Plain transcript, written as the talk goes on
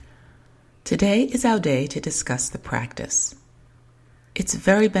Today is our day to discuss the practice. It's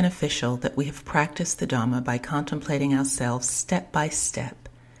very beneficial that we have practiced the Dhamma by contemplating ourselves step by step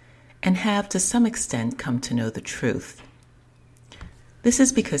and have to some extent come to know the truth. This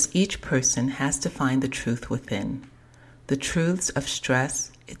is because each person has to find the truth within, the truths of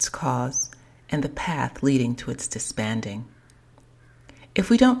stress, its cause, and the path leading to its disbanding. If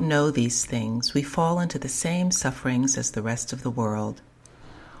we don't know these things, we fall into the same sufferings as the rest of the world.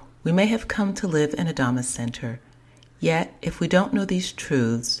 We may have come to live in a Dhamma center, yet if we don't know these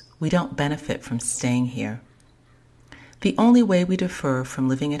truths, we don't benefit from staying here. The only way we differ from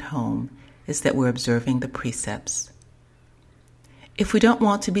living at home is that we're observing the precepts. If we don't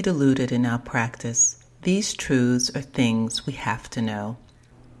want to be deluded in our practice, these truths are things we have to know.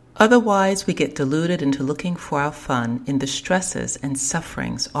 Otherwise, we get deluded into looking for our fun in the stresses and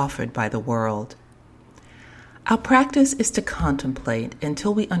sufferings offered by the world. Our practice is to contemplate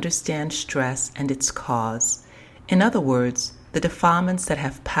until we understand stress and its cause. In other words, the defilements that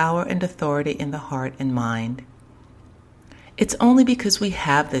have power and authority in the heart and mind. It's only because we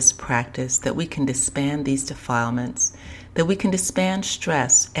have this practice that we can disband these defilements, that we can disband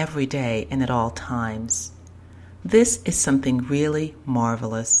stress every day and at all times. This is something really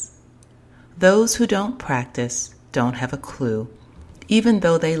marvelous. Those who don't practice don't have a clue, even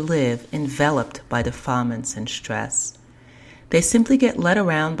though they live enveloped by defilements and stress. They simply get led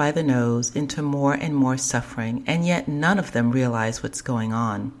around by the nose into more and more suffering, and yet none of them realize what's going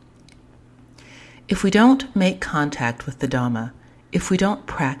on. If we don't make contact with the Dhamma, if we don't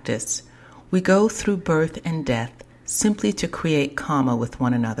practice, we go through birth and death simply to create karma with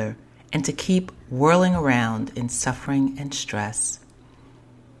one another and to keep whirling around in suffering and stress.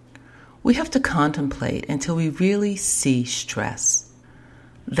 We have to contemplate until we really see stress.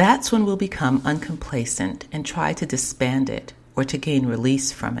 That's when we'll become uncomplacent and try to disband it or to gain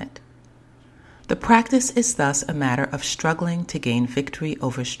release from it. The practice is thus a matter of struggling to gain victory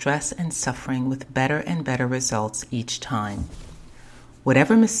over stress and suffering with better and better results each time.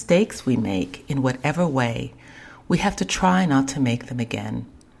 Whatever mistakes we make, in whatever way, we have to try not to make them again.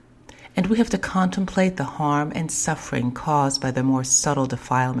 And we have to contemplate the harm and suffering caused by the more subtle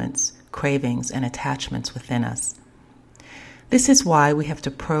defilements, cravings, and attachments within us. This is why we have to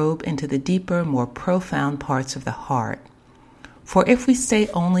probe into the deeper, more profound parts of the heart. For if we stay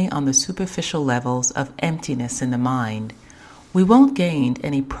only on the superficial levels of emptiness in the mind, we won't gain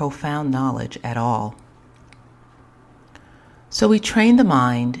any profound knowledge at all. So we train the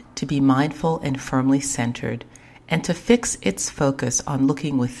mind to be mindful and firmly centered, and to fix its focus on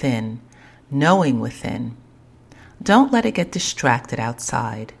looking within, knowing within. Don't let it get distracted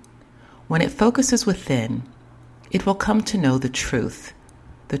outside. When it focuses within, it will come to know the truth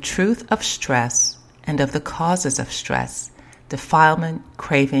of stress and of the causes of stress, defilement,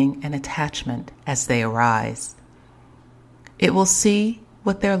 craving, and attachment as they arise. It will see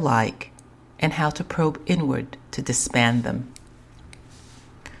what they're like and how to probe inward to disband them.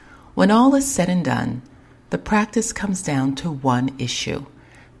 When all is said and done, the practice comes down to one issue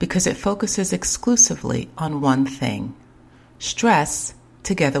because it focuses exclusively on one thing, stress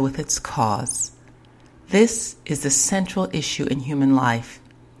together with its cause. This is the central issue in human life.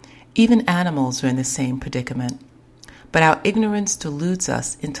 Even animals are in the same predicament. But our ignorance deludes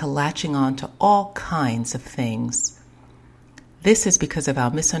us into latching on to all kinds of things. This is because of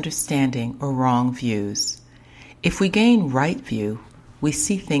our misunderstanding or wrong views. If we gain right view, we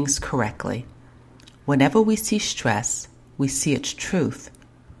see things correctly. Whenever we see stress, we see its truth.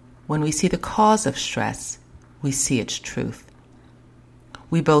 When we see the cause of stress, we see its truth.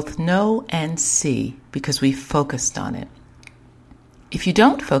 We both know and see because we've focused on it. If you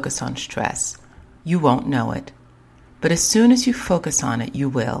don't focus on stress, you won't know it. But as soon as you focus on it, you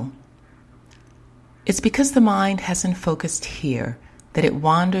will. It's because the mind hasn't focused here that it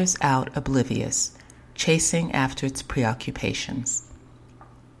wanders out oblivious, chasing after its preoccupations.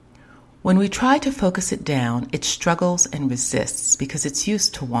 When we try to focus it down, it struggles and resists because it's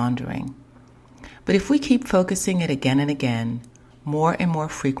used to wandering. But if we keep focusing it again and again, more and more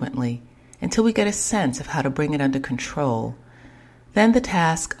frequently, until we get a sense of how to bring it under control, then the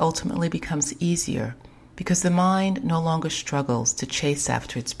task ultimately becomes easier because the mind no longer struggles to chase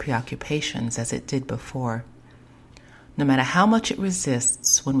after its preoccupations as it did before. No matter how much it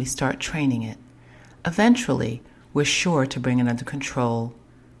resists when we start training it, eventually we're sure to bring it under control,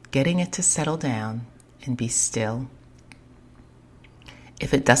 getting it to settle down and be still.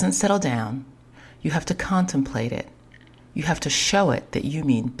 If it doesn't settle down, you have to contemplate it. You have to show it that you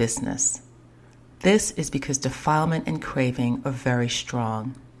mean business. This is because defilement and craving are very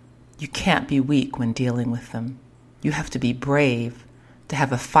strong. You can't be weak when dealing with them. You have to be brave to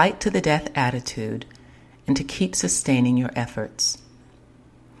have a fight-to-the-death attitude, and to keep sustaining your efforts.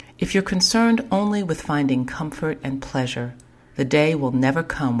 If you're concerned only with finding comfort and pleasure, the day will never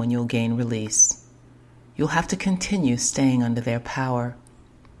come when you'll gain release. You'll have to continue staying under their power.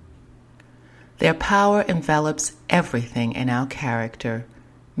 Their power envelops everything in our character,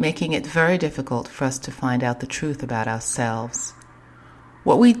 making it very difficult for us to find out the truth about ourselves.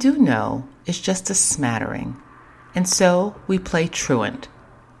 What we do know is just a smattering, and so we play truant,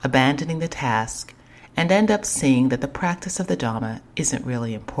 abandoning the task, and end up seeing that the practice of the Dhamma isn't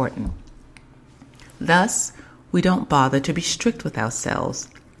really important. Thus, we don't bother to be strict with ourselves,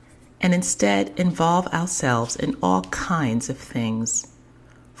 and instead involve ourselves in all kinds of things.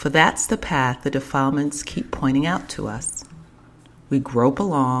 For that's the path the defilements keep pointing out to us. We grope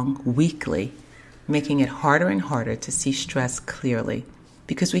along weakly, making it harder and harder to see stress clearly,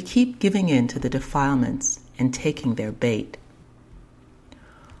 because we keep giving in to the defilements and taking their bait.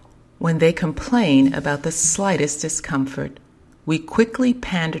 When they complain about the slightest discomfort, we quickly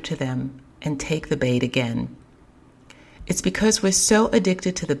pander to them and take the bait again. It's because we're so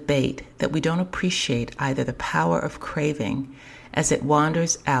addicted to the bait that we don't appreciate either the power of craving as it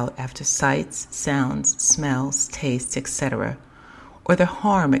wanders out after sights, sounds, smells, tastes, etc., or the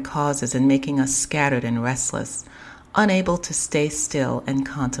harm it causes in making us scattered and restless, unable to stay still and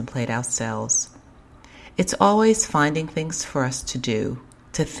contemplate ourselves. It's always finding things for us to do,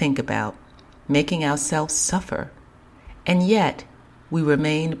 to think about, making ourselves suffer, and yet we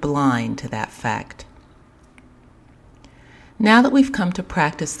remain blind to that fact. Now that we've come to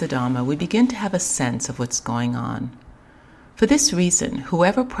practice the Dhamma, we begin to have a sense of what's going on. For this reason,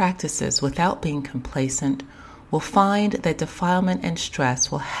 whoever practices without being complacent will find that defilement and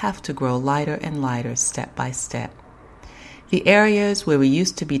stress will have to grow lighter and lighter step by step. The areas where we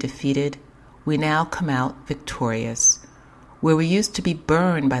used to be defeated, we now come out victorious. Where we used to be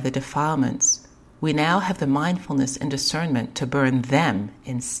burned by the defilements, we now have the mindfulness and discernment to burn them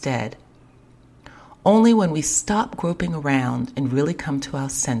instead. Only when we stop groping around and really come to our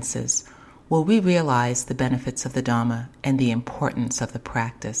senses will we realize the benefits of the Dhamma and the importance of the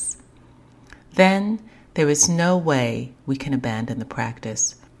practice. Then there is no way we can abandon the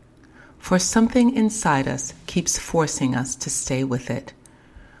practice, for something inside us keeps forcing us to stay with it.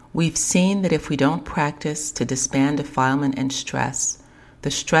 We've seen that if we don't practice to disband defilement and stress,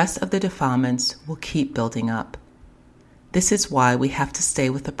 the stress of the defilements will keep building up. This is why we have to stay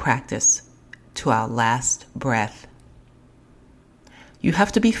with the practice to our last breath. You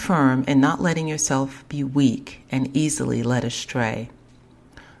have to be firm in not letting yourself be weak and easily led astray.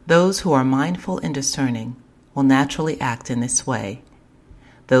 Those who are mindful and discerning will naturally act in this way.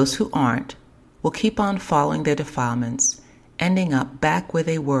 Those who aren't will keep on following their defilements, ending up back where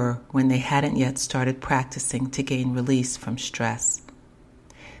they were when they hadn't yet started practicing to gain release from stress.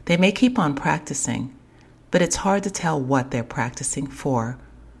 They may keep on practicing, but it's hard to tell what they're practicing for,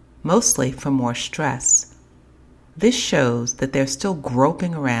 mostly for more stress. This shows that they're still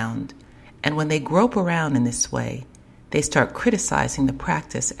groping around, and when they grope around in this way, they start criticizing the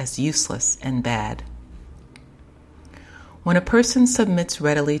practice as useless and bad. When a person submits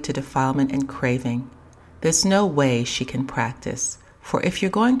readily to defilement and craving, there's no way she can practice, for if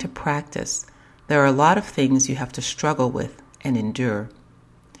you're going to practice, there are a lot of things you have to struggle with and endure.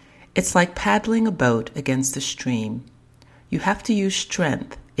 It's like paddling a boat against the stream. You have to use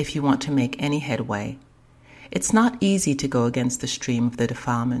strength if you want to make any headway. It's not easy to go against the stream of the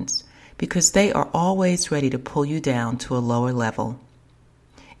defilements, because they are always ready to pull you down to a lower level.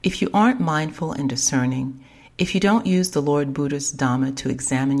 If you aren't mindful and discerning, if you don't use the Lord Buddha's Dhamma to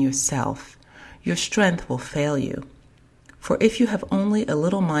examine yourself, your strength will fail you. For if you have only a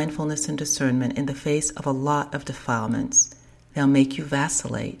little mindfulness and discernment in the face of a lot of defilements, they'll make you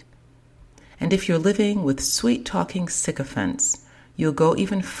vacillate. And if you're living with sweet-talking sycophants, you'll go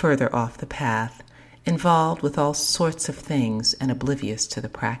even further off the path, involved with all sorts of things and oblivious to the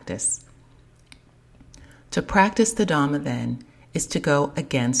practice. To practice the Dhamma, then, is to go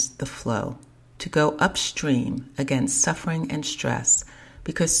against the flow, to go upstream against suffering and stress,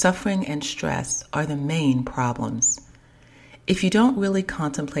 because suffering and stress are the main problems. If you don't really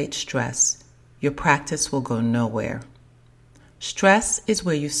contemplate stress, your practice will go nowhere. Stress is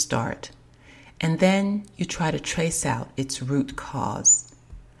where you start, and then you try to trace out its root cause.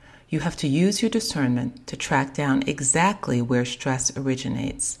 You have to use your discernment to track down exactly where stress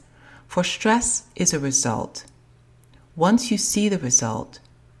originates, for stress is a result. Once you see the result,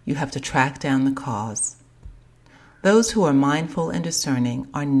 you have to track down the cause. Those who are mindful and discerning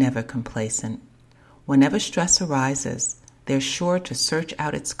are never complacent. Whenever stress arises, they're sure to search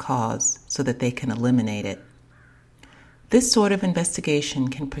out its cause so that they can eliminate it. This sort of investigation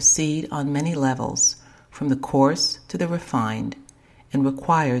can proceed on many levels, from the coarse to the refined, and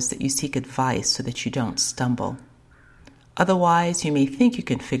requires that you seek advice so that you don't stumble. Otherwise, you may think you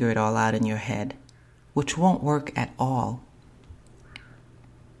can figure it all out in your head, which won't work at all.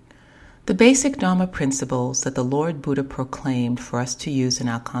 The basic Dharma principles that the Lord Buddha proclaimed for us to use in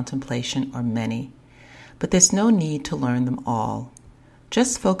our contemplation are many, but there's no need to learn them all.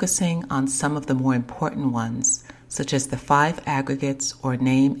 Just focusing on some of the more important ones, such as the 5 aggregates or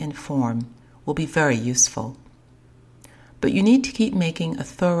name and form, will be very useful. But you need to keep making a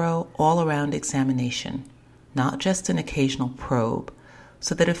thorough, all-around examination, not just an occasional probe,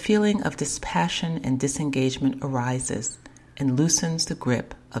 so that a feeling of dispassion and disengagement arises and loosens the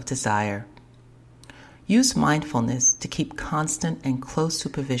grip of desire. Use mindfulness to keep constant and close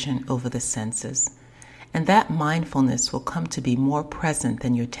supervision over the senses, and that mindfulness will come to be more present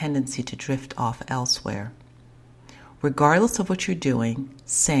than your tendency to drift off elsewhere. Regardless of what you're doing,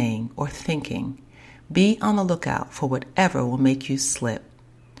 saying, or thinking, be on the lookout for whatever will make you slip.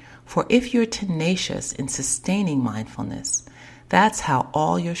 For if you're tenacious in sustaining mindfulness, that's how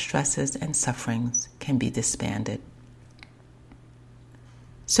all your stresses and sufferings can be disbanded.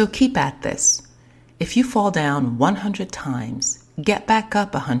 So keep at this. If you fall down 100 times, get back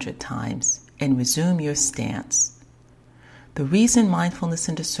up 100 times and resume your stance. The reason mindfulness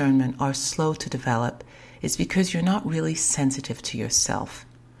and discernment are slow to develop is because you're not really sensitive to yourself.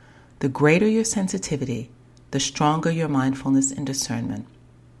 The greater your sensitivity, the stronger your mindfulness and discernment.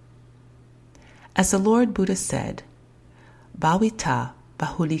 As the Lord Buddha said, Bhavita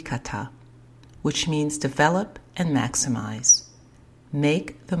Bahulikata, which means develop and maximize.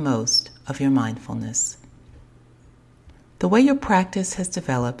 Make the most of your mindfulness. The way your practice has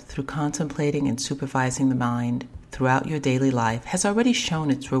developed through contemplating and supervising the mind throughout your daily life has already shown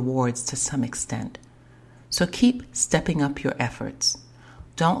its rewards to some extent. So keep stepping up your efforts.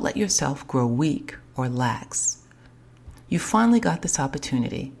 Don't let yourself grow weak or lax. You finally got this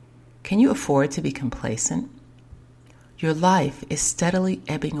opportunity. Can you afford to be complacent? Your life is steadily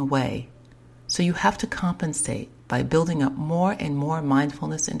ebbing away, so you have to compensate by building up more and more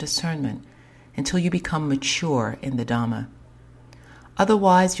mindfulness and discernment until you become mature in the Dhamma.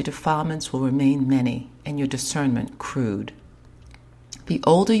 Otherwise, your defilements will remain many and your discernment crude. The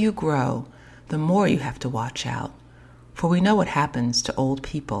older you grow, the more you have to watch out, for we know what happens to old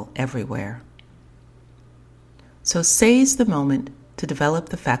people everywhere. So seize the moment to develop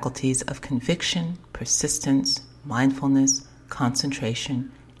the faculties of conviction, persistence, mindfulness,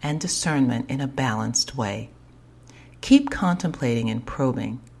 concentration, and discernment in a balanced way. Keep contemplating and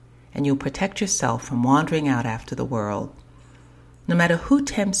probing, and you'll protect yourself from wandering out after the world. No matter who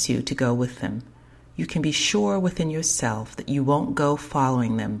tempts you to go with them, you can be sure within yourself that you won't go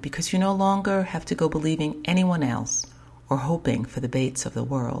following them because you no longer have to go believing anyone else or hoping for the baits of the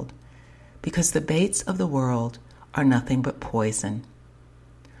world, because the baits of the world are nothing but poison.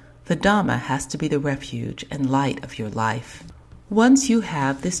 The Dhamma has to be the refuge and light of your life. Once you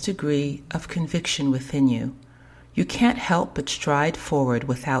have this degree of conviction within you, you can't help but stride forward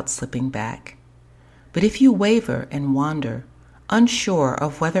without slipping back. But if you waver and wander, unsure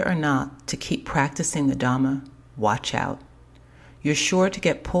of whether or not to keep practicing the Dhamma, watch out. You're sure to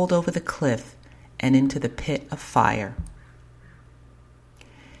get pulled over the cliff and into the pit of fire.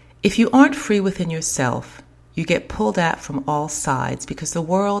 If you aren't free within yourself, you get pulled at from all sides because the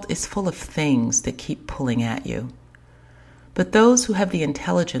world is full of things that keep pulling at you. But those who have the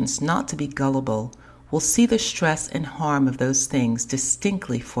intelligence not to be gullible will see the stress and harm of those things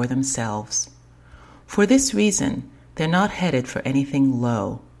distinctly for themselves. For this reason, they're not headed for anything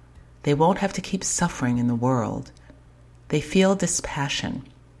low. They won't have to keep suffering in the world. They feel dispassion.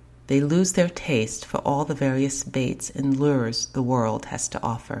 They lose their taste for all the various baits and lures the world has to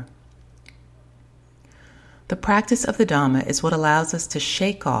offer. The practice of the Dhamma is what allows us to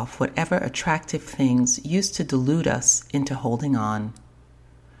shake off whatever attractive things used to delude us into holding on.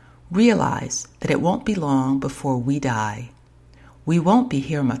 Realize that it won't be long before we die. We won't be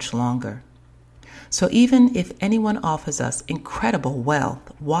here much longer. So even if anyone offers us incredible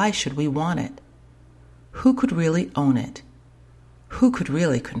wealth, why should we want it? Who could really own it? Who could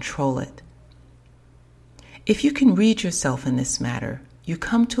really control it? If you can read yourself in this matter, you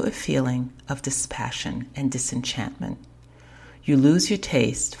come to a feeling of dispassion and disenchantment. You lose your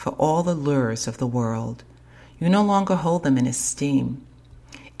taste for all the lures of the world. You no longer hold them in esteem.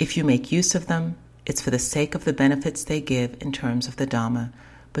 If you make use of them, it's for the sake of the benefits they give in terms of the Dhamma,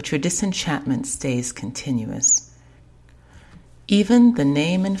 but your disenchantment stays continuous. Even the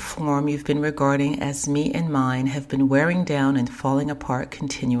name and form you've been regarding as me and mine have been wearing down and falling apart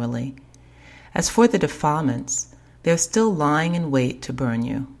continually. As for the defilements, they're still lying in wait to burn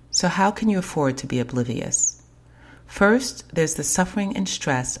you. So how can you afford to be oblivious? First, there's the suffering and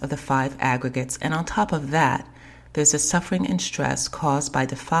stress of the 5 aggregates, and on top of that, there's the suffering and stress caused by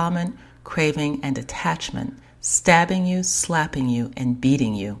defilement, craving, and attachment, stabbing you, slapping you, and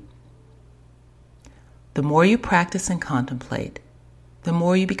beating you. The more you practice and contemplate, the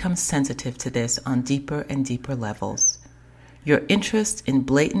more you become sensitive to this on deeper and deeper levels. Your interest in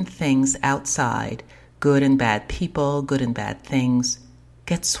blatant things outside, good and bad people, good and bad things,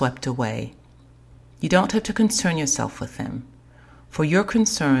 gets swept away. You don't have to concern yourself with them, for you're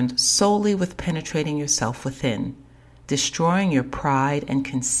concerned solely with penetrating yourself within, destroying your pride and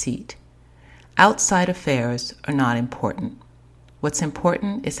conceit. Outside affairs are not important. What's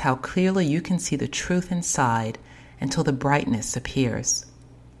important is how clearly you can see the truth inside until the brightness appears.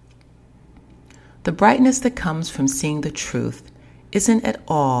 The brightness that comes from seeing the truth isn't at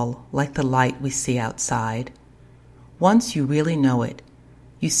all like the light we see outside. Once you really know it,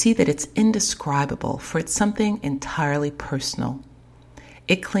 you see that it's indescribable, for it's something entirely personal.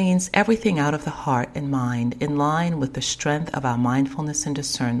 It cleans everything out of the heart and mind in line with the strength of our mindfulness and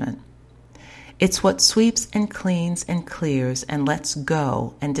discernment. It's what sweeps and cleans and clears and lets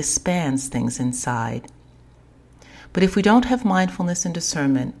go and disbands things inside. But if we don't have mindfulness and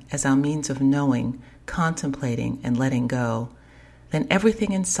discernment as our means of knowing, contemplating, and letting go, then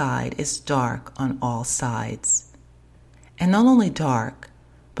everything inside is dark on all sides. And not only dark,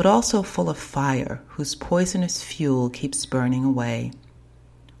 but also full of fire whose poisonous fuel keeps burning away.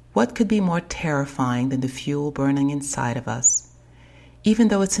 What could be more terrifying than the fuel burning inside of us? Even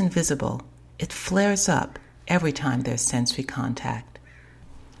though it's invisible, it flares up every time there's sensory contact.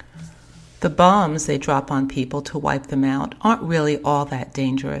 The bombs they drop on people to wipe them out aren't really all that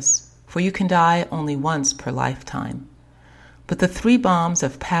dangerous, for you can die only once per lifetime. But the 3 bombs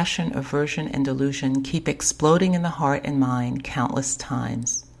of passion, aversion, and delusion keep exploding in the heart and mind countless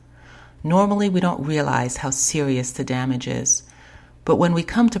times. Normally, we don't realize how serious the damage is, but when we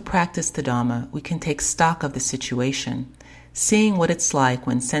come to practice the Dhamma, we can take stock of the situation, seeing what it's like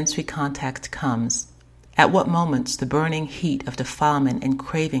when sensory contact comes, at what moments the burning heat of defilement and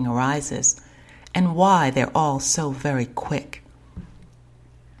craving arises, and why they're all so very quick.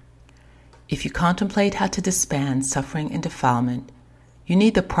 If you contemplate how to disband suffering and defilement, you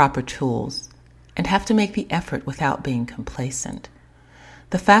need the proper tools and have to make the effort without being complacent.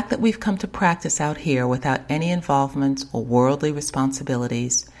 The fact that we've come to practice out here without any involvements or worldly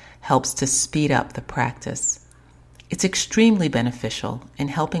responsibilities helps to speed up the practice. It's extremely beneficial in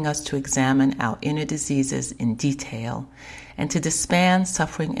helping us to examine our inner diseases in detail and to disband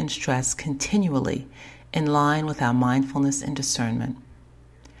suffering and stress continually in line with our mindfulness and discernment.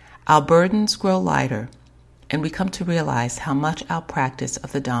 Our burdens grow lighter, and we come to realize how much our practice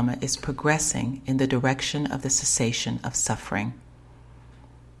of the Dhamma is progressing in the direction of the cessation of suffering.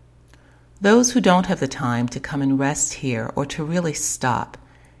 Those who don't have the time to come and rest here or to really stop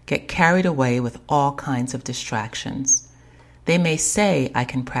get carried away with all kinds of distractions. They may say, "I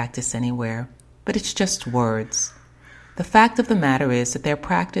can practice anywhere," but it's just words. The fact of the matter is that their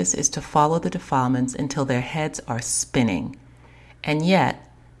practice is to follow the defilements until their heads are spinning, and yet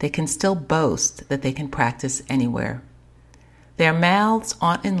they can still boast that they can practice anywhere. Their mouths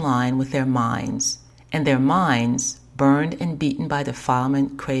aren't in line with their minds, and their minds, burned and beaten by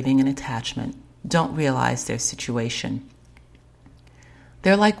defilement, craving, and attachment, don't realize their situation.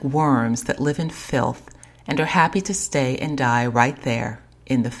 They're like worms that live in filth and are happy to stay and die right there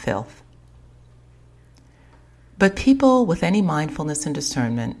in the filth. But people with any mindfulness and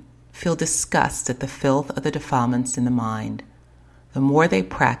discernment feel disgust at the filth of the defilements in the mind. The more they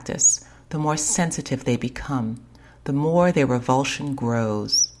practice, the more sensitive they become, the more their revulsion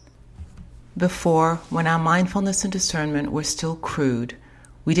grows. Before, when our mindfulness and discernment were still crude,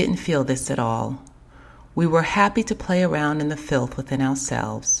 we didn't feel this at all. We were happy to play around in the filth within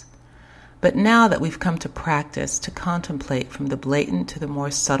ourselves. But now that we've come to practice, to contemplate from the blatant to the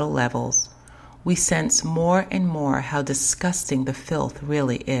more subtle levels, we sense more and more how disgusting the filth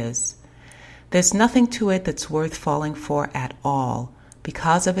really is. There's nothing to it that's worth falling for at all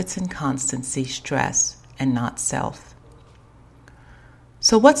because of its inconstancy, stress, and not self.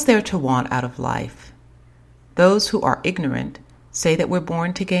 So what's there to want out of life? Those who are ignorant say that we're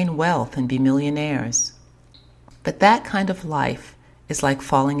born to gain wealth and be millionaires. But that kind of life is like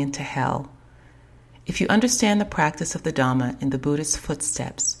falling into hell. If you understand the practice of the Dhamma in the Buddha's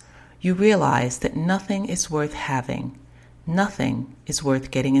footsteps, you realize that nothing is worth having, nothing is worth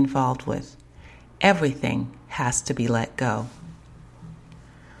getting involved with. Everything has to be let go.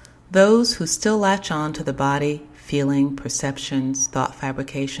 Those who still latch on to the body, feeling, perceptions, thought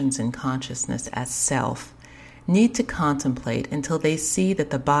fabrications, and consciousness as self, need to contemplate until they see that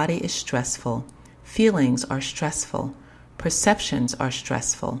the body is stressful, feelings are stressful, perceptions are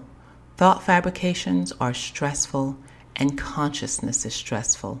stressful, thought fabrications are stressful, and consciousness is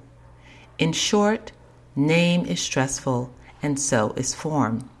stressful. In short, name is stressful, and so is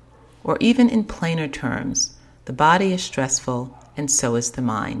form. Or even in plainer terms, the body is stressful, and so is the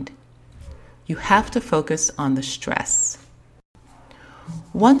mind. You have to focus on the stress.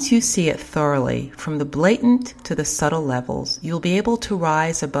 Once you see it thoroughly, from the blatant to the subtle levels, you'll be able to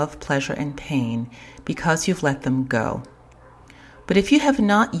rise above pleasure and pain because you've let them go. But if you have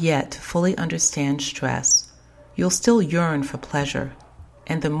not yet fully understand stress, you'll still yearn for pleasure,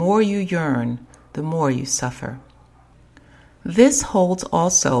 and the more you yearn, the more you suffer. This holds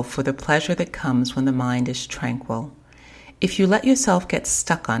also for the pleasure that comes when the mind is tranquil. If you let yourself get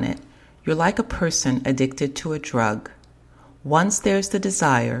stuck on it, you're like a person addicted to a drug. Once there's the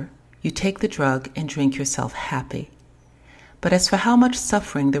desire, you take the drug and drink yourself happy. But as for how much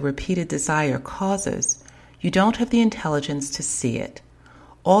suffering the repeated desire causes, you don't have the intelligence to see it.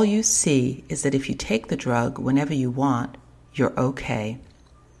 All you see is that if you take the drug whenever you want, you're okay.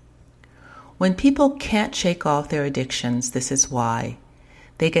 When people can't shake off their addictions, this is why.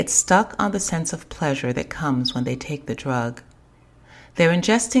 They get stuck on the sense of pleasure that comes when they take the drug. They're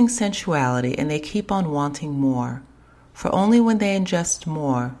ingesting sensuality and they keep on wanting more, for only when they ingest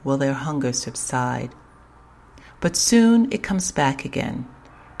more will their hunger subside. But soon it comes back again,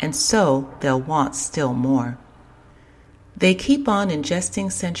 and so they'll want still more. They keep on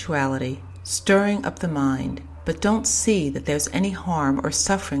ingesting sensuality, stirring up the mind, but don't see that there's any harm or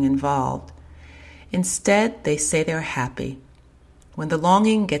suffering involved. Instead, they say they're happy. When the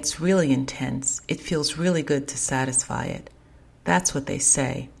longing gets really intense, it feels really good to satisfy it. That's what they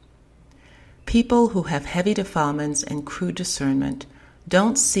say. People who have heavy defilements and crude discernment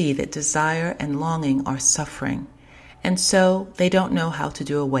don't see that desire and longing are suffering, and so they don't know how to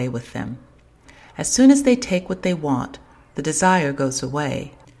do away with them. As soon as they take what they want, the desire goes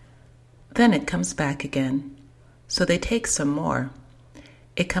away. Then it comes back again, so they take some more.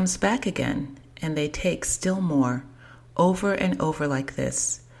 It comes back again, and they take still more, over and over like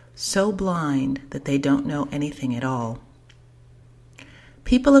this, so blind that they don't know anything at all.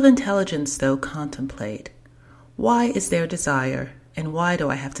 People of intelligence, though, contemplate, why is there desire, and why do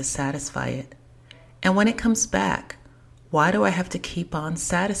I have to satisfy it? And when it comes back, why do I have to keep on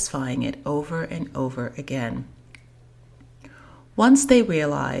satisfying it over and over again? Once they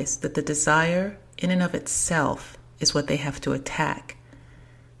realize that the desire in and of itself is what they have to attack,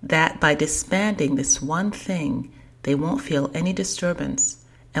 that by disbanding this one thing, they won't feel any disturbance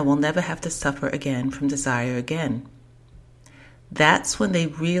and will never have to suffer again from desire again. That's when they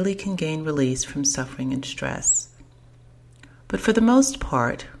really can gain release from suffering and stress. But for the most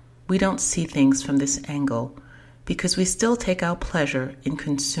part, we don't see things from this angle because we still take our pleasure in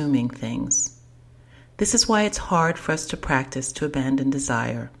consuming things. This is why it's hard for us to practice to abandon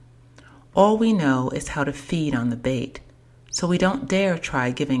desire. All we know is how to feed on the bait, so we don't dare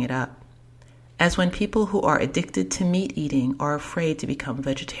try giving it up. As when people who are addicted to meat eating are afraid to become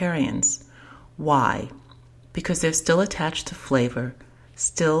vegetarians. Why? Because they're still attached to flavor,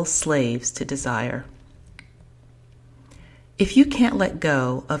 still slaves to desire. If you can't let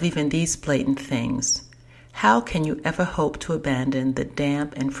go of even these blatant things, how can you ever hope to abandon the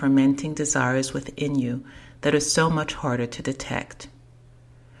damp and fermenting desires within you that are so much harder to detect?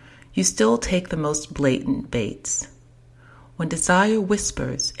 You still take the most blatant baits. When desire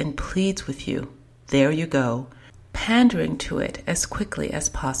whispers and pleads with you, there you go, pandering to it as quickly as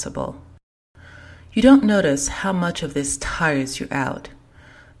possible. You don't notice how much of this tires you out.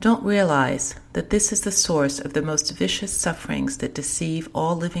 Don't realize that this is the source of the most vicious sufferings that deceive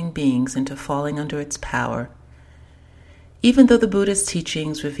all living beings into falling under its power. Even though the Buddha's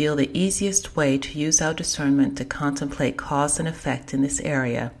teachings reveal the easiest way to use our discernment to contemplate cause and effect in this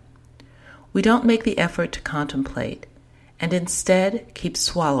area, we don't make the effort to contemplate, and instead keep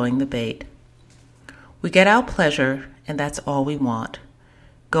swallowing the bait. We get our pleasure, and that's all we want,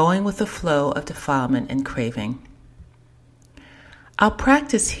 going with the flow of defilement and craving. Our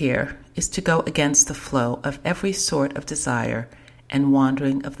practice here is to go against the flow of every sort of desire and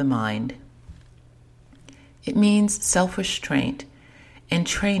wandering of the mind. It means self-restraint and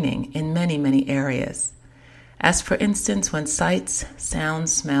training in many, many areas. As for instance, when sights,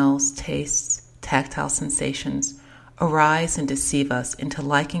 sounds, smells, tastes, tactile sensations arise and deceive us into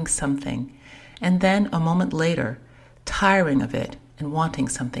liking something, and then a moment later, tiring of it and wanting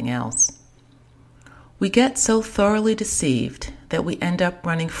something else. We get so thoroughly deceived that we end up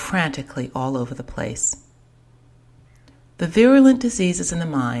running frantically all over the place. The virulent diseases in the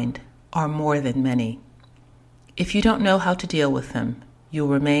mind are more than many. If you don't know how to deal with them, you'll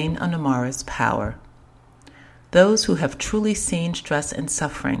remain under Mara's power. Those who have truly seen stress and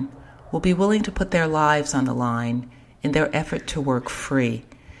suffering will be willing to put their lives on the line in their effort to work free,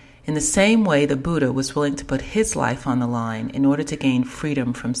 in the same way the Buddha was willing to put his life on the line in order to gain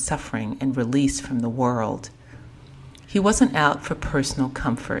freedom from suffering and release from the world. He wasn't out for personal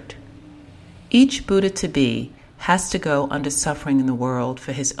comfort. Each Buddha-to-be has to go under suffering in the world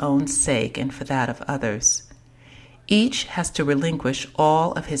for his own sake and for that of others. Each has to relinquish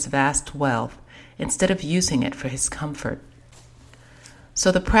all of his vast wealth instead of using it for his comfort.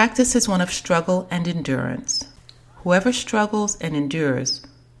 So the practice is one of struggle and endurance. Whoever struggles and endures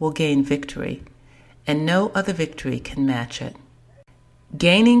will gain victory, and no other victory can match it.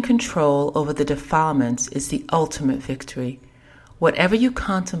 Gaining control over the defilements is the ultimate victory. Whatever you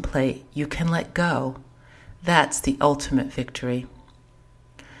contemplate, you can let go. That's the ultimate victory.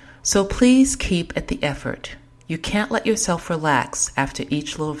 So please keep at the effort. You can't let yourself relax after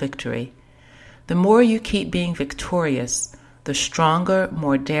each little victory. The more you keep being victorious, the stronger,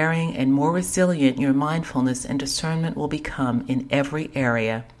 more daring, and more resilient your mindfulness and discernment will become in every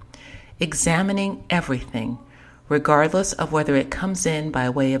area, examining everything, regardless of whether it comes in by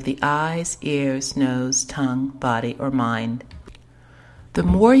way of the eyes, ears, nose, tongue, body, or mind. The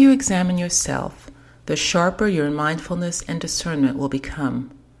more you examine yourself, the sharper your mindfulness and discernment will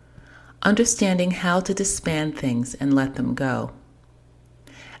become, understanding how to disband things and let them go.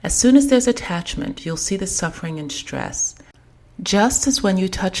 As soon as there's attachment, you'll see the suffering and stress, just as when you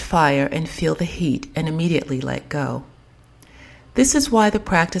touch fire and feel the heat and immediately let go. This is why the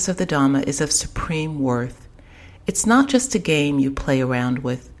practice of the Dhamma is of supreme worth. It's not just a game you play around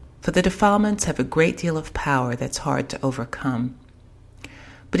with, for the defilements have a great deal of power that's hard to overcome.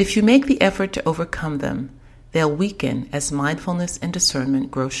 But if you make the effort to overcome them, they'll weaken as mindfulness and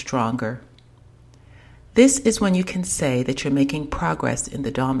discernment grow stronger. This is when you can say that you're making progress in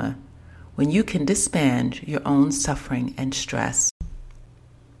the Dhamma, when you can disband your own suffering and stress.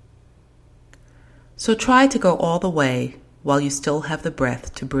 So try to go all the way while you still have the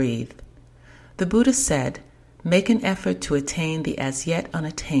breath to breathe. The Buddha said, make an effort to attain the as yet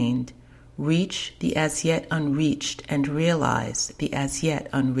unattained, reach the as yet unreached, and realize the as yet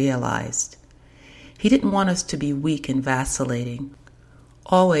unrealized. He didn't want us to be weak and vacillating,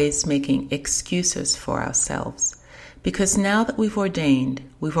 always making excuses for ourselves, because now that we've ordained,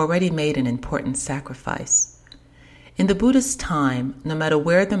 we've already made an important sacrifice. In the Buddha's time, no matter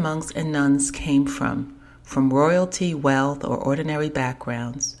where the monks and nuns came from royalty, wealth, or ordinary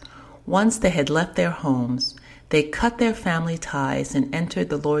backgrounds, once they had left their homes, they cut their family ties and entered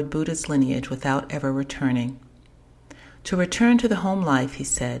the Lord Buddha's lineage without ever returning. To return to the home life, he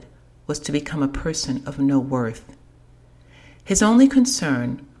said, was to become a person of no worth. His only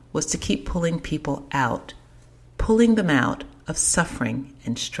concern was to keep pulling people out, pulling them out of suffering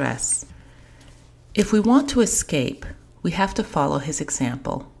and stress. If we want to escape, we have to follow his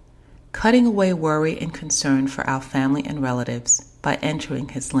example, cutting away worry and concern for our family and relatives by entering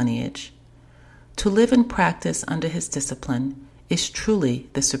his lineage. To live and practice under his discipline is truly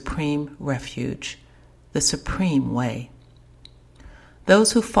the supreme refuge, the supreme way.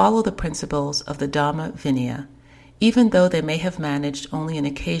 Those who follow the principles of the Dhamma Vinaya, even though they may have managed only an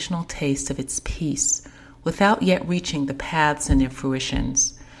occasional taste of its peace, without yet reaching the paths and their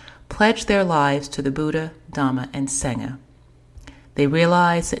fruitions, pledge their lives to the Buddha, Dhamma, and Sangha. They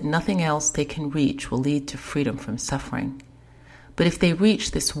realize that nothing else they can reach will lead to freedom from suffering. But if they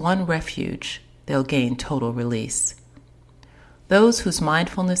reach this one refuge, they'll gain total release. Those whose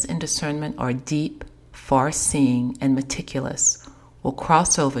mindfulness and discernment are deep, far-seeing, and meticulous will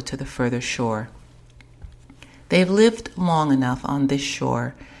cross over to the further shore. They've lived long enough on this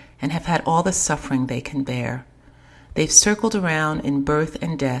shore and have had all the suffering they can bear. They've circled around in birth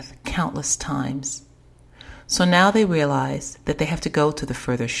and death countless times. So now they realize that they have to go to the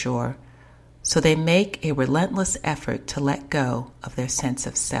further shore, so they make a relentless effort to let go of their sense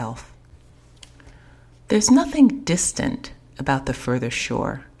of self. There's nothing distant about the further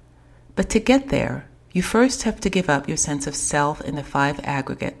shore, but to get there, you first have to give up your sense of self in the 5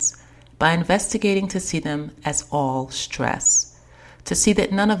 aggregates by investigating to see them as all stress, to see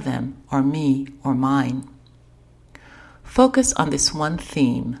that none of them are me or mine. Focus on this one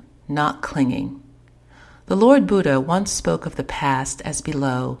theme, not clinging. The Lord Buddha once spoke of the past as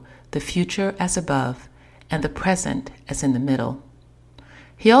below, the future as above, and the present as in the middle.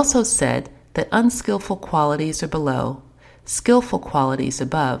 He also said that unskillful qualities are below, skillful qualities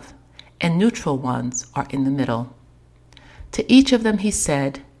above, and neutral ones are in the middle. To each of them he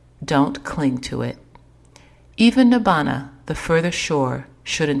said, don't cling to it. Even Nibbana, the further shore,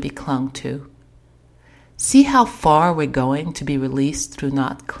 shouldn't be clung to. See how far we're going to be released through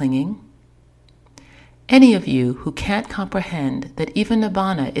not clinging? Any of you who can't comprehend that even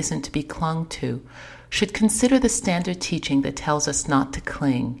nibbana isn't to be clung to should consider the standard teaching that tells us not to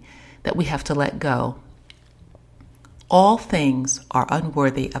cling, that we have to let go. All things are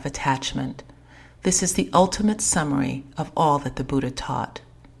unworthy of attachment. This is the ultimate summary of all that the Buddha taught.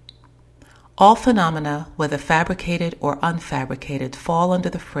 All phenomena, whether fabricated or unfabricated, fall under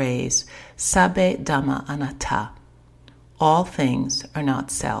the phrase Sabbe Dhamma Anatta. All things are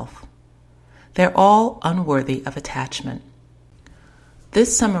not self. They're all unworthy of attachment.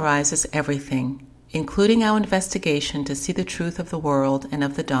 This summarizes everything, including our investigation to see the truth of the world and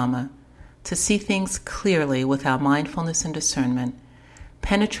of the Dhamma, to see things clearly with our mindfulness and discernment,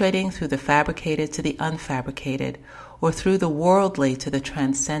 penetrating through the fabricated to the unfabricated, or through the worldly to the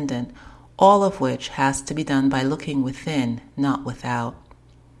transcendent, all of which has to be done by looking within, not without.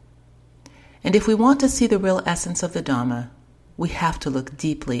 And if we want to see the real essence of the Dhamma, we have to look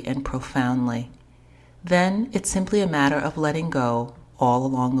deeply and profoundly. Then it's simply a matter of letting go all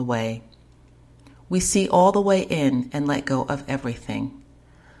along the way. We see all the way in and let go of everything.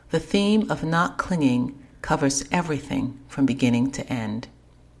 The theme of not clinging covers everything from beginning to end.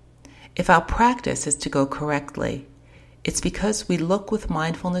 If our practice is to go correctly, it's because we look with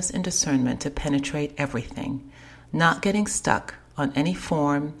mindfulness and discernment to penetrate everything, not getting stuck on any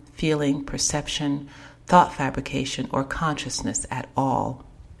form, feeling, perception, thought fabrication, or consciousness at all.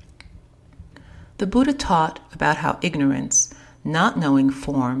 The Buddha taught about how ignorance, not knowing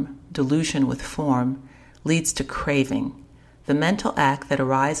form, delusion with form, leads to craving, the mental act that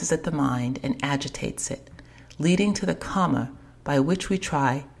arises at the mind and agitates it, leading to the karma by which we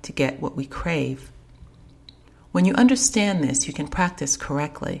try to get what we crave. When you understand this, you can practice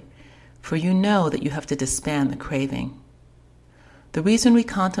correctly, for you know that you have to disband the craving. The reason we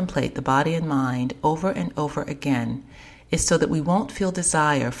contemplate the body and mind over and over again is so that we won't feel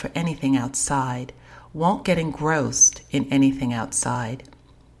desire for anything outside, won't get engrossed in anything outside.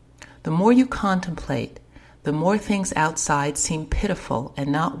 The more you contemplate, the more things outside seem pitiful and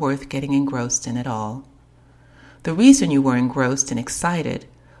not worth getting engrossed in at all. The reason you were engrossed and excited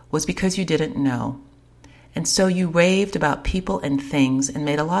was because you didn't know. And so you raved about people and things and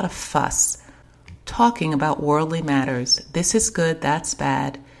made a lot of fuss, talking about worldly matters. This is good, that's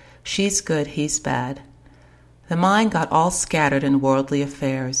bad. She's good, he's bad. The mind got all scattered in worldly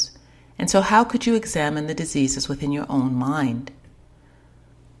affairs. And so how could you examine the diseases within your own mind?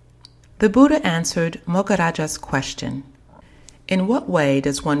 The Buddha answered Moggaraja's question. In what way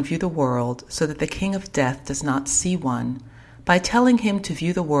does one view the world so that the king of death does not see one? By telling him to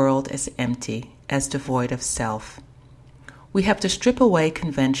view the world as empty, as devoid of self. We have to strip away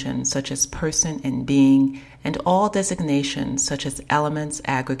conventions such as person and being, and all designations such as elements,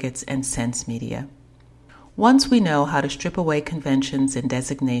 aggregates, and sense media. Once we know how to strip away conventions and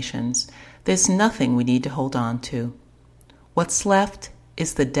designations, there's nothing we need to hold on to. What's left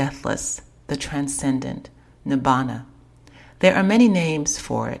is the deathless, the transcendent, nibbana. There are many names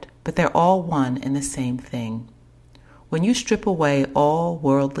for it, but they're all one and the same thing. When you strip away all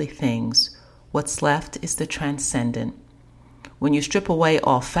worldly things, what's left is the transcendent. When you strip away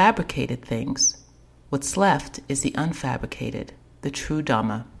all fabricated things, what's left is the unfabricated, the true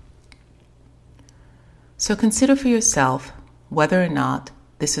Dhamma. So consider for yourself whether or not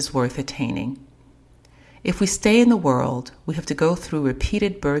this is worth attaining. If we stay in the world, we have to go through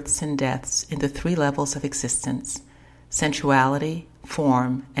repeated births and deaths in the three levels of existence: sensuality,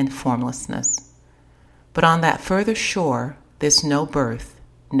 form, and formlessness. But on that further shore, there's no birth,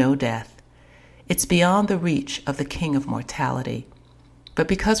 no death. It's beyond the reach of the king of mortality. But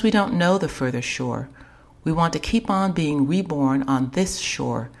because we don't know the further shore, we want to keep on being reborn on this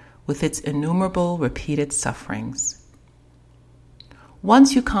shore with its innumerable repeated sufferings.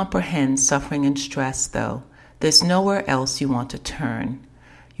 Once you comprehend suffering and stress, though, there's nowhere else you want to turn.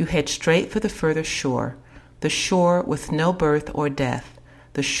 You head straight for the further shore, the shore with no birth or death,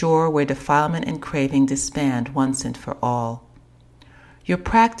 the shore where defilement and craving disband once and for all. Your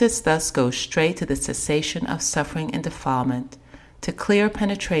practice thus goes straight to the cessation of suffering and defilement, to clear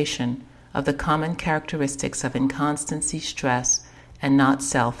penetration of the common characteristics of inconstancy, stress, and not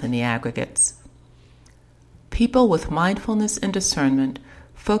self in the aggregates. People with mindfulness and discernment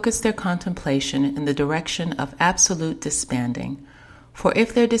focus their contemplation in the direction of absolute disbanding, for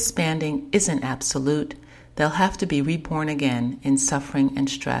if their disbanding isn't absolute, they'll have to be reborn again in suffering and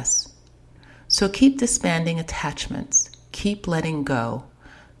stress. So keep disbanding attachments, keep letting go,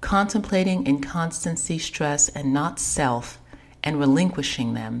 contemplating inconstancy, stress, and not self, and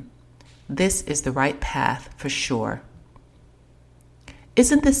relinquishing them. This is the right path for sure.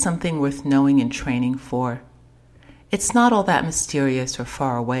 Isn't this something worth knowing and training for? It's not all that mysterious or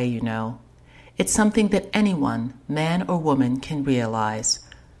far away, you know. It's something that anyone, man or woman, can realize,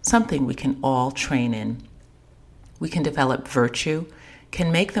 something we can all train in. We can develop virtue,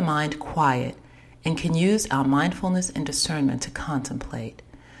 can make the mind quiet, and can use our mindfulness and discernment to contemplate.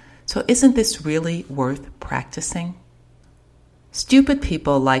 So isn't this really worth practicing? Stupid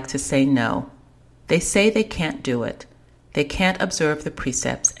people like to say no. They say they can't do it. They can't observe the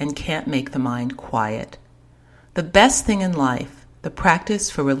precepts and can't make the mind quiet. The best thing in life, the practice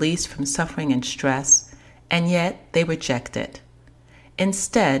for release from suffering and stress, and yet they reject it.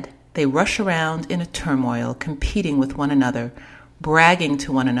 Instead, they rush around in a turmoil, competing with one another, bragging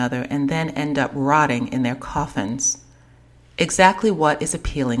to one another, and then end up rotting in their coffins. Exactly what is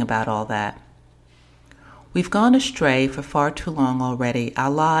appealing about all that? We've gone astray for far too long already,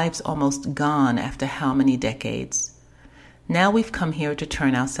 our lives almost gone after how many decades. Now we've come here to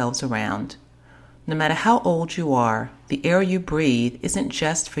turn ourselves around. No matter how old you are, the air you breathe isn't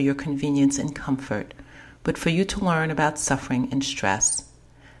just for your convenience and comfort, but for you to learn about suffering and stress.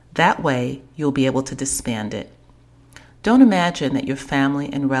 That way, you'll be able to disband it. Don't imagine that your family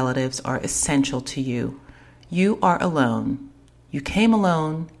and relatives are essential to you. You are alone. You came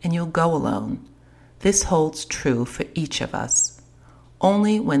alone and you'll go alone. This holds true for each of us.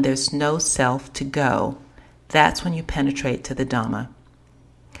 Only when there's no self to go, that's when you penetrate to the Dhamma.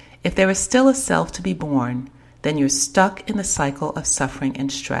 If there is still a self to be born, then you're stuck in the cycle of suffering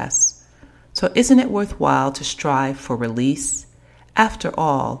and stress. So isn't it worthwhile to strive for release? After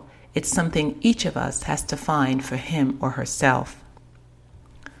all, it's something each of us has to find for him or herself.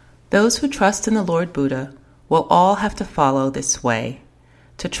 Those who trust in the Lord Buddha will all have to follow this way.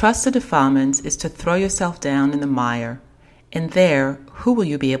 To trust the defilements is to throw yourself down in the mire, and there, who will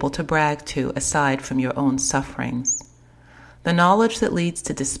you be able to brag to aside from your own sufferings? The knowledge that leads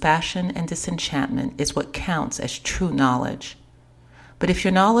to dispassion and disenchantment is what counts as true knowledge. But if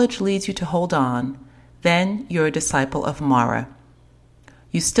your knowledge leads you to hold on, then you're a disciple of Mara.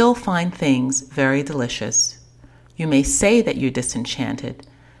 You still find things very delicious. You may say that you're disenchanted,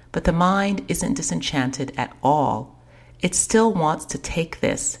 but the mind isn't disenchanted at all. It still wants to take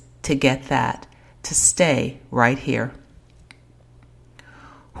this, to get that, to stay right here.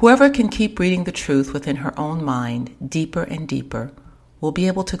 Whoever can keep reading the truth within her own mind deeper and deeper will be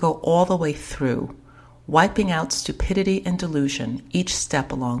able to go all the way through, wiping out stupidity and delusion each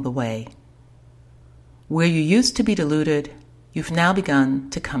step along the way. Where you used to be deluded, you've now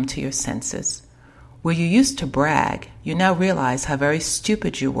begun to come to your senses. Where you used to brag, you now realize how very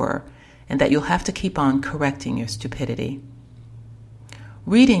stupid you were and that you'll have to keep on correcting your stupidity.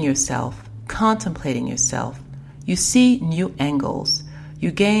 Reading yourself, contemplating yourself, you see new angles. You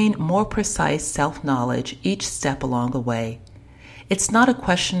gain more precise self-knowledge each step along the way. It's not a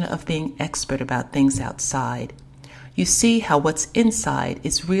question of being expert about things outside. You see how what's inside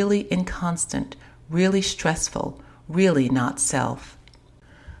is really inconstant, really stressful, really not self.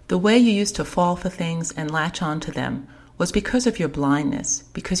 The way you used to fall for things and latch onto them was because of your blindness,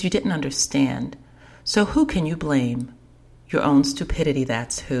 because you didn't understand. So who can you blame? Your own stupidity,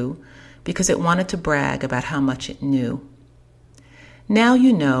 that's who, because it wanted to brag about how much it knew. Now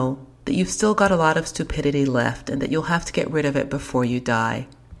you know that you've still got a lot of stupidity left and that you'll have to get rid of it before you die.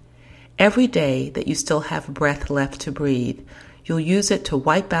 Every day that you still have breath left to breathe, you'll use it to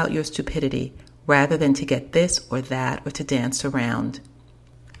wipe out your stupidity rather than to get this or that or to dance around.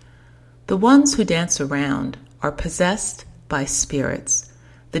 The ones who dance around are possessed by spirits.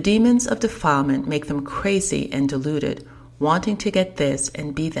 The demons of defilement make them crazy and deluded, wanting to get this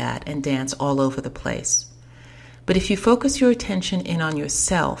and be that and dance all over the place. But if you focus your attention in on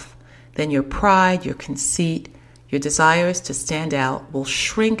yourself, then your pride, your conceit, your desires to stand out will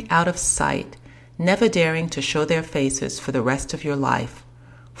shrink out of sight, never daring to show their faces for the rest of your life,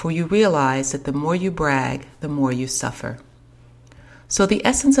 for you realize that the more you brag, the more you suffer. So the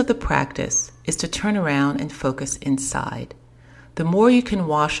essence of the practice is to turn around and focus inside. The more you can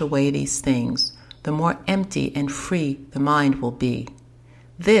wash away these things, the more empty and free the mind will be.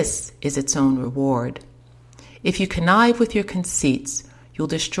 This is its own reward. If you connive with your conceits, you'll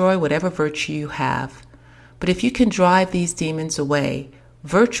destroy whatever virtue you have. But if you can drive these demons away,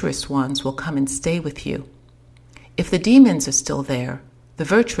 virtuous ones will come and stay with you. If the demons are still there, the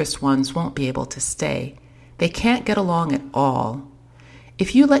virtuous ones won't be able to stay. They can't get along at all.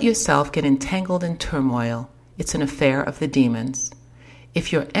 If you let yourself get entangled in turmoil, it's an affair of the demons.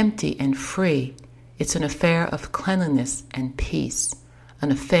 If you're empty and free, it's an affair of cleanliness and peace, an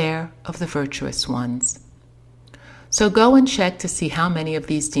affair of the virtuous ones. So go and check to see how many of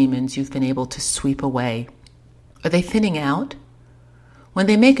these demons you've been able to sweep away. Are they thinning out? When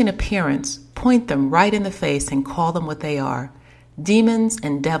they make an appearance, point them right in the face and call them what they are. Demons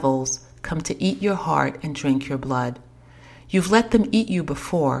and devils come to eat your heart and drink your blood. You've let them eat you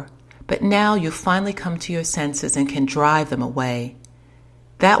before, but now you've finally come to your senses and can drive them away.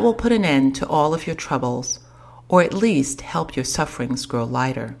 That will put an end to all of your troubles, or at least help your sufferings grow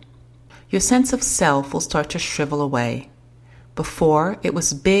lighter. Your sense of self will start to shrivel away. Before, it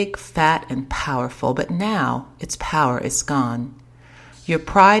was big, fat, and powerful, but now its power is gone. Your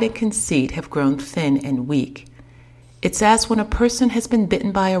pride and conceit have grown thin and weak. It's as when a person has been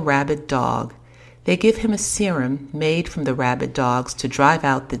bitten by a rabid dog. They give him a serum made from the rabid dogs to drive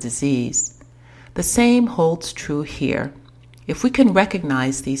out the disease. The same holds true here. If we can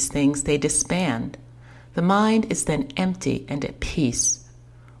recognize these things, they disband. The mind is then empty and at peace.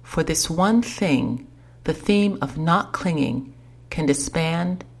 For this one thing, the theme of not clinging, can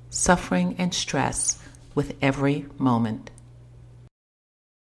disband suffering and stress with every moment.